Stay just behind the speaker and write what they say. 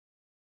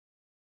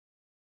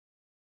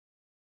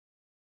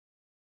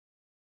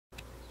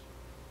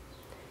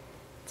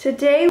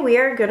Today we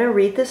are going to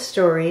read the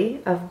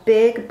story of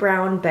Big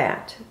Brown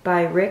Bat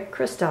by Rick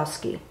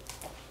Chrustowski.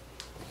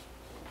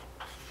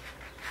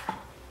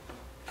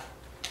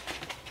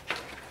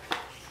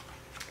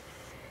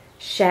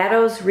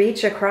 Shadows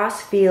reach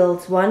across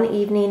fields one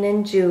evening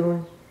in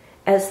June.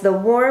 As the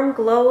warm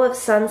glow of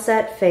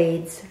sunset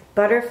fades,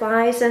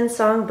 butterflies and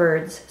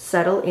songbirds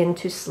settle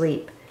into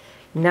sleep.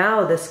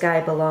 Now the sky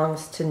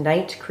belongs to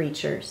night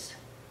creatures.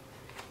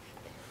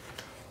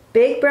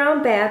 Big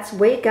brown bats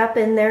wake up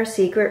in their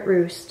secret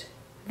roost.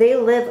 They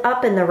live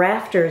up in the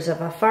rafters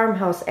of a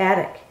farmhouse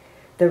attic.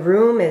 The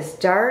room is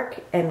dark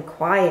and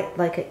quiet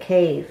like a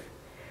cave.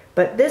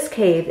 But this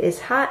cave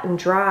is hot and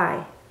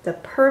dry, the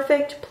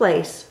perfect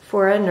place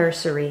for a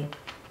nursery.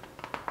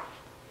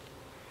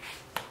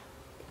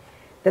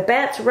 The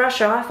bats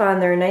rush off on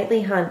their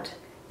nightly hunt.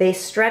 They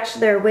stretch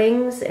their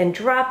wings and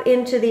drop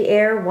into the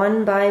air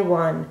one by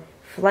one,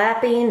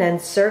 flapping and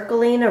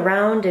circling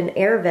around an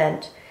air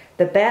vent.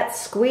 The bats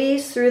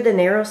squeeze through the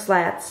narrow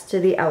slats to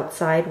the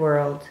outside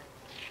world.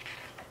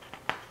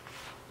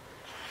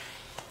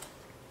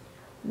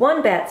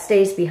 One bat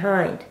stays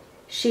behind.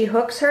 She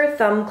hooks her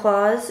thumb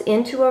claws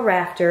into a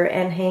rafter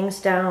and hangs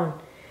down.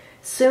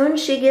 Soon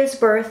she gives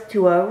birth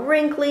to a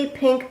wrinkly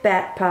pink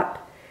bat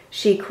pup.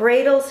 She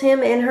cradles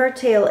him in her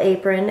tail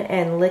apron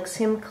and licks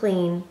him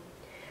clean.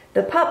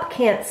 The pup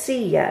can't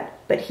see yet,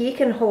 but he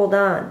can hold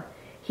on.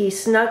 He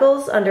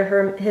snuggles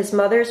under his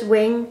mother's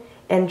wing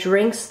and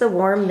drinks the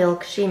warm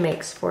milk she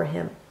makes for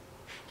him.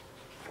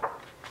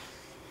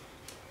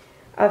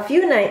 A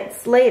few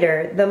nights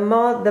later, the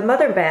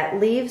mother bat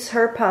leaves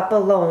her pup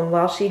alone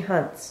while she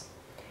hunts.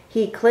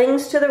 He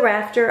clings to the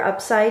rafter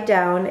upside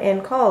down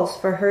and calls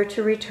for her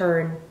to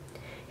return.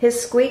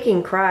 His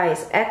squeaking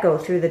cries echo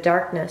through the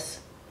darkness.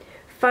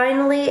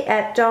 Finally,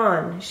 at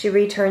dawn, she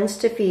returns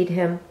to feed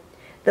him.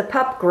 The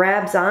pup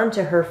grabs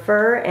onto her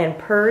fur and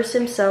purrs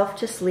himself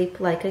to sleep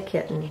like a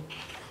kitten.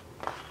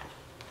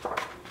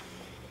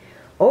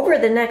 Over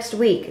the next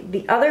week,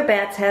 the other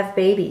bats have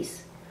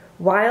babies.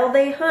 While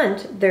they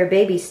hunt, their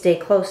babies stay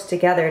close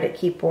together to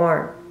keep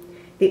warm.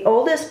 The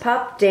oldest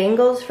pup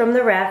dangles from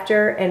the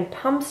rafter and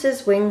pumps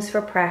his wings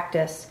for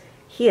practice.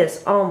 He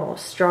is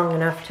almost strong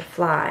enough to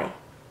fly.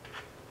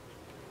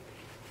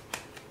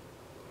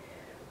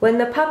 When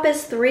the pup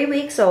is 3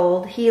 weeks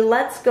old, he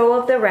lets go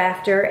of the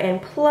rafter and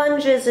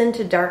plunges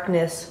into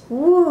darkness.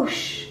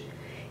 Whoosh!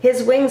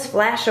 His wings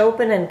flash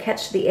open and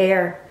catch the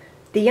air.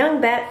 The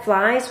young bat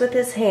flies with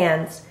his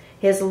hands.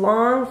 His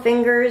long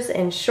fingers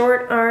and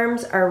short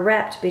arms are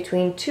wrapped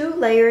between 2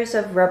 layers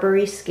of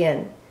rubbery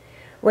skin.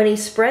 When he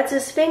spreads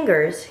his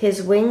fingers,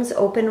 his wings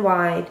open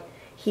wide.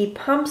 He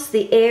pumps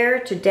the air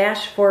to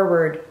dash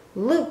forward.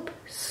 Loop,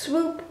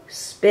 swoop,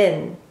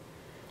 spin.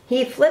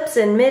 He flips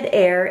in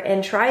mid-air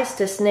and tries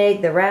to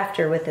snag the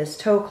rafter with his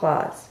toe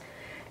claws.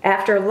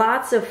 After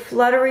lots of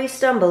fluttery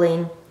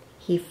stumbling,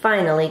 he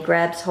finally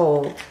grabs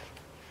hold.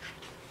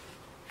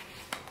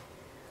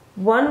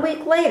 1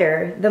 week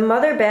later, the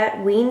mother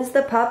bat weans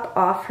the pup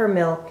off her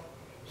milk.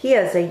 He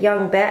is a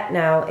young bat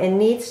now and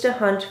needs to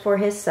hunt for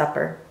his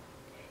supper.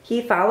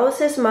 He follows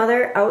his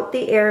mother out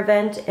the air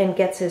vent and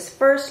gets his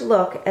first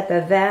look at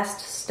the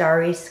vast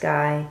starry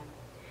sky.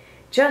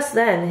 Just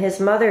then, his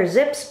mother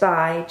zips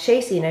by,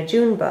 chasing a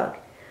June bug.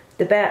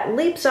 The bat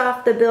leaps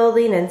off the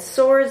building and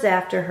soars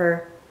after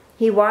her.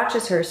 He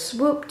watches her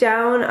swoop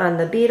down on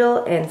the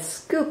beetle and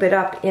scoop it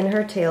up in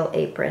her tail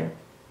apron.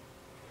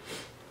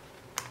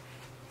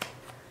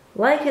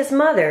 Like his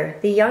mother,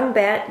 the young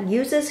bat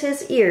uses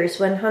his ears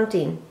when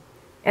hunting.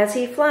 As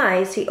he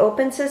flies, he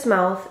opens his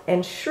mouth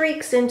and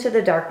shrieks into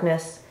the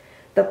darkness.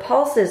 The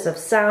pulses of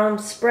sound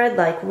spread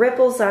like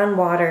ripples on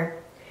water.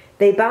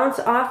 They bounce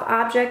off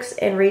objects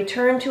and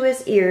return to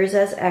his ears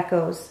as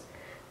echoes.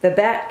 The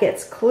bat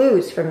gets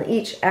clues from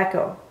each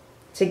echo.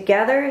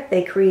 Together,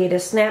 they create a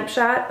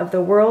snapshot of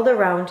the world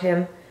around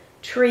him: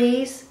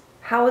 trees,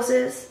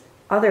 houses,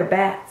 other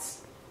bats.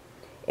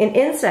 An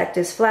insect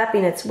is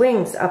flapping its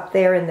wings up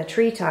there in the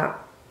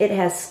treetop. It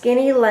has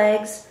skinny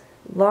legs,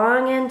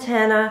 long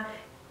antennae.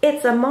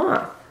 It's a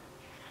moth.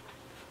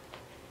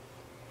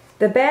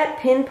 The bat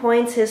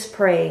pinpoints his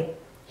prey.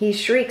 He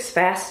shrieks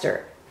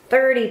faster.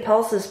 30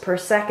 pulses per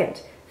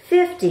second.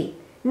 50.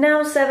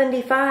 Now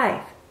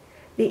 75.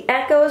 The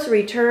echoes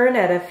return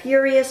at a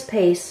furious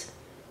pace.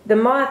 The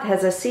moth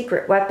has a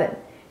secret weapon.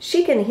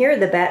 She can hear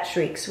the bat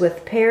shrieks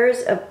with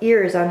pairs of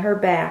ears on her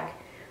back.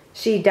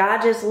 She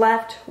dodges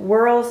left,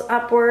 whirls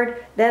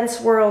upward, then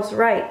swirls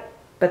right,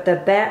 but the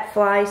bat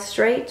flies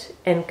straight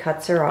and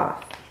cuts her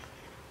off.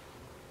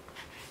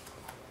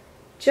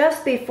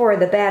 Just before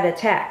the bat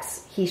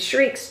attacks, he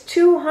shrieks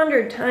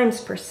 200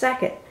 times per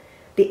second.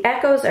 The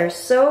echoes are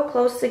so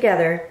close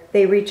together,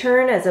 they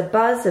return as a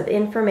buzz of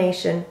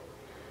information.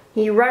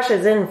 He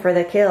rushes in for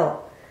the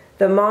kill.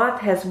 The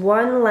moth has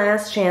one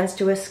last chance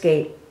to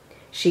escape.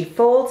 She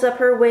folds up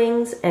her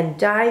wings and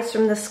dives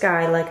from the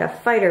sky like a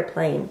fighter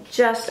plane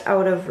just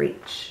out of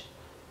reach.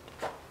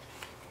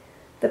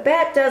 The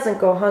bat doesn't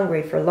go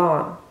hungry for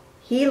long.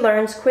 He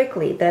learns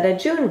quickly that a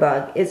June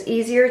bug is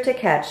easier to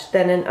catch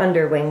than an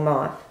underwing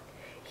moth.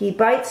 He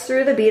bites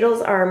through the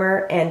beetle's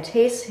armor and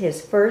tastes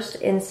his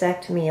first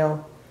insect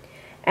meal.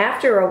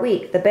 After a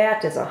week, the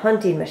bat is a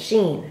hunting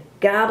machine,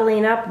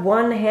 gobbling up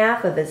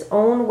 1/2 of his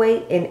own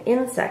weight in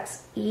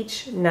insects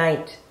each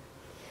night.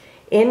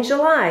 In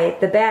July,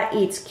 the bat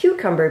eats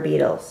cucumber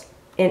beetles.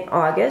 In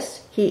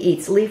August, he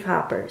eats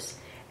leafhoppers.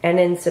 And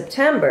in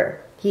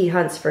September, he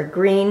hunts for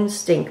green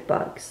stink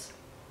bugs.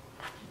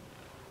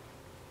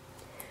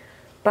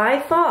 By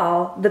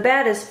fall, the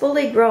bat is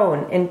fully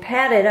grown and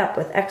padded up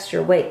with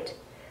extra weight.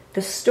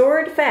 The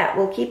stored fat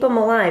will keep him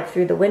alive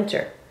through the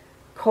winter.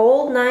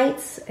 Cold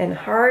nights and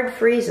hard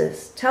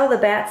freezes tell the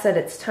bats that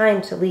it's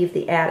time to leave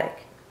the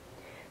attic.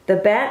 The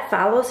bat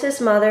follows his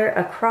mother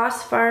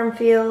across farm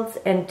fields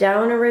and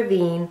down a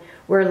ravine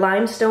where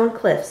limestone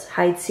cliffs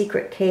hide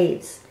secret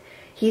caves.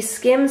 He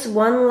skims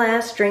one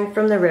last drink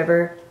from the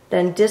river,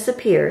 then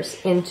disappears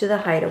into the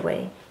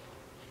hideaway.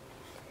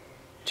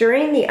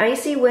 During the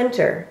icy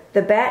winter,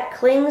 the bat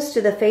clings to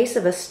the face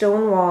of a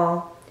stone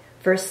wall.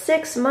 For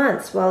 6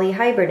 months while he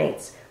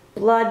hibernates,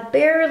 blood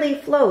barely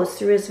flows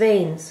through his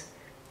veins.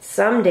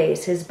 Some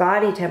days his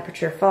body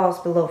temperature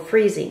falls below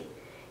freezing.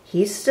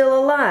 He's still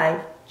alive,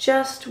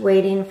 just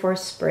waiting for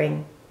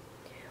spring.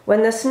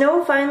 When the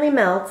snow finally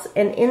melts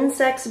and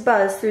insects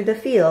buzz through the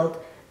field,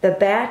 the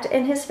bat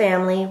and his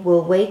family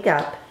will wake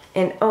up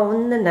and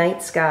own the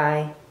night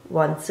sky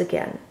once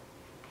again.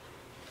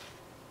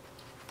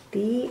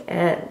 The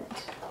end.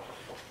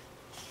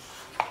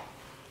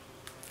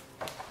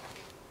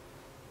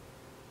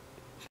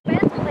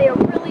 Bats play a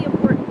really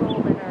important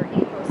role in our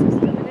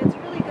ecosystem, and it's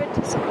really good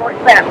to support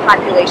bat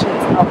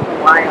populations of the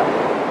wild.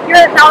 Here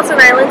at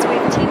Thousand Islands,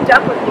 we've teamed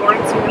up with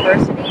Lawrence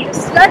University to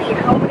study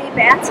how many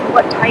bats and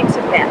what types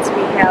of bats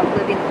we have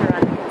living here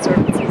on the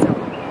Conservancy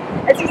Zone.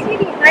 As you see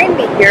behind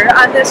me here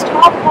on this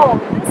tall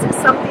pole, this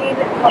is something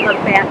called a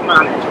bat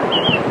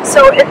monitor.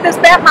 So at this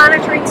bat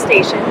monitoring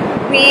station,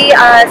 we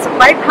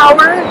supply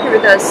power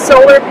through the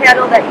solar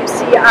panel that you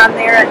see on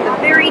there. At the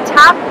very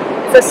top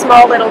is a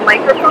small little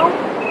microphone,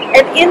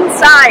 and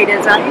inside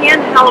is a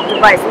handheld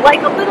device,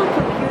 like a little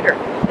computer,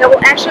 that will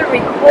actually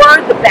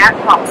record the bat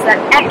calls, that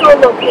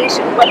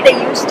echolocation, what they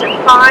use to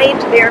find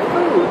their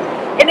food.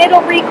 And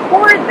it'll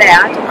record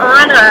that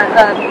on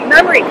a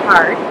memory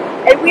card,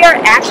 and we are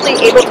actually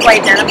able to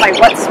identify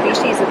what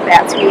species of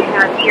bats we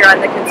have here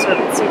on the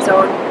Conservancy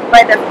Zone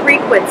by the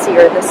frequency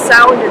or the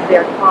sound of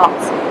their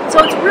calls. So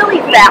it's really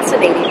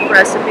fascinating for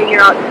us to figure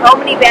out how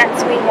many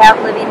bats we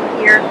have living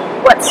here,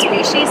 what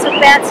species of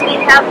bats we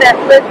have that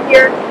live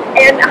here,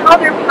 and how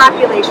their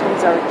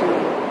populations are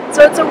doing.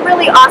 So it's a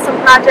really awesome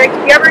project.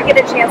 If you ever get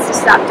a chance to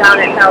stop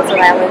down at Thousand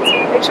Islands,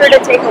 make sure to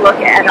take a look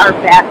at our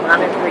bat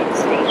monitoring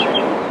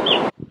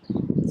station.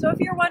 So if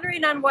you're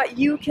wondering on what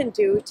you can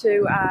do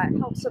to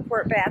help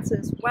support bats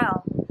as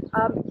well,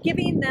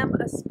 giving them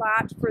a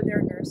spot for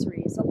their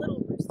nurseries, a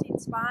little roosting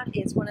spot,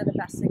 is one of the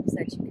best things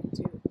that you can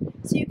do.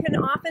 So you can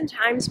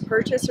oftentimes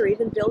purchase or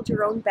even build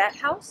your own bat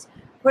house.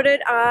 Put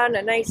it on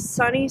a nice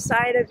sunny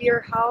side of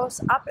your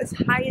house, up as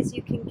high as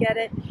you can get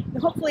it,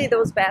 and hopefully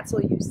those bats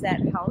will use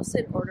that house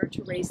in order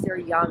to raise their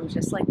young,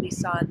 just like we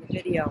saw in the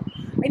video.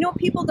 I know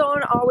people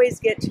don't always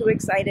get too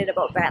excited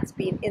about bats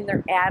being in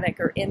their attic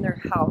or in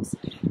their house.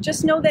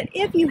 Just know that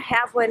if you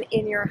have one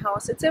in your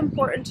house, it's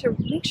important to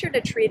make sure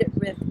to treat it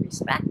with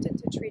respect and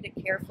to treat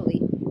it carefully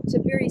to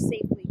very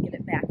safely get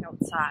it back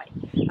outside.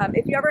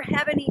 If you ever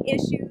have any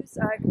issues,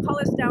 call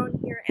us down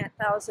here at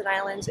Thousand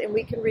Islands and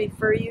we can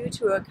refer you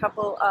to a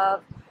couple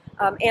of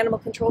animal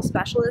control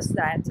specialists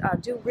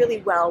that do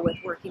really well with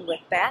working with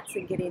bats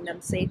and getting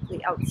them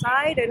safely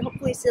outside and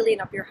hopefully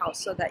sealing up your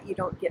house so that you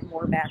don't get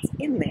more bats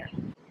in there.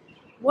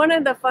 One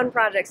of the fun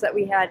projects that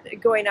we had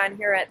going on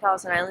here at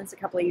Thousand Islands a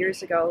couple of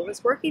years ago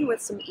was working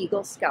with some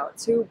Eagle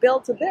Scouts who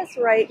built this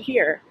right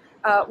here,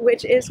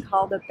 which is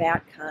called a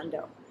bat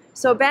condo.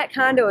 So bat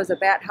condo is a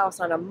bat house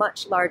on a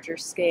much larger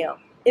scale.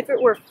 If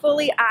it were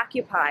fully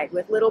occupied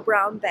with little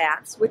brown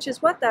bats, which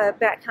is what the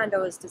bat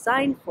condo is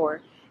designed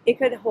for, it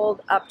could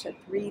hold up to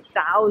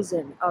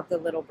 3,000 of the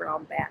little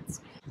brown bats.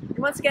 And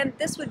once again,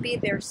 this would be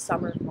their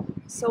summer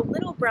home. So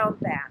little brown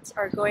bats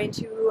are going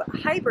to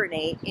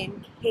hibernate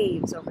in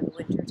caves over the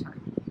winter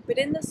time. But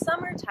in the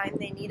summertime,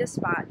 they need a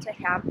spot to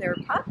have their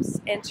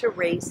pups and to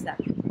raise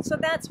them. So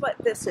that's what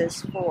this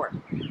is for.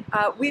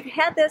 We've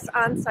had this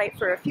on site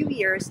for a few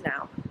years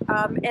now.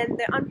 And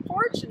the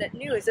unfortunate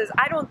news is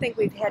I don't think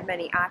we've had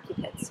many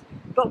occupants.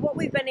 But what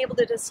we've been able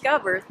to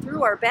discover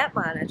through our bat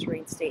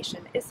monitoring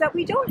station is that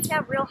we don't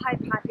have real high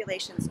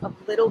populations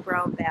of little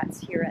brown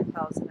bats here at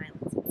Thousand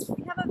Islands.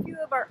 We have a few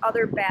of our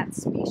other bat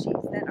species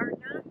that are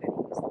not going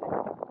to use the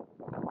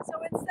bat.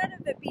 So instead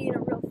of it being a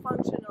real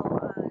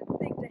functional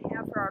thing to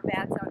have for our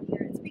bats out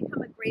here, it's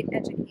become a great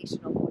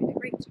educational point, a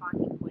great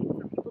talking point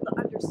for people to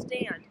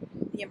understand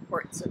the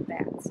importance of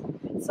bats.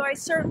 So I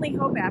certainly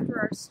hope after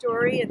our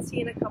story and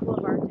seeing a couple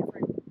of our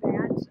different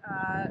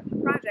bat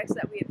projects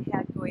that we have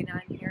had going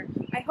on here,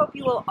 I hope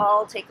you will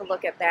all take a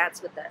look at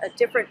bats with a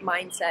different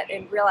mindset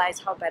and realize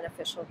how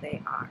beneficial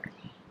they are.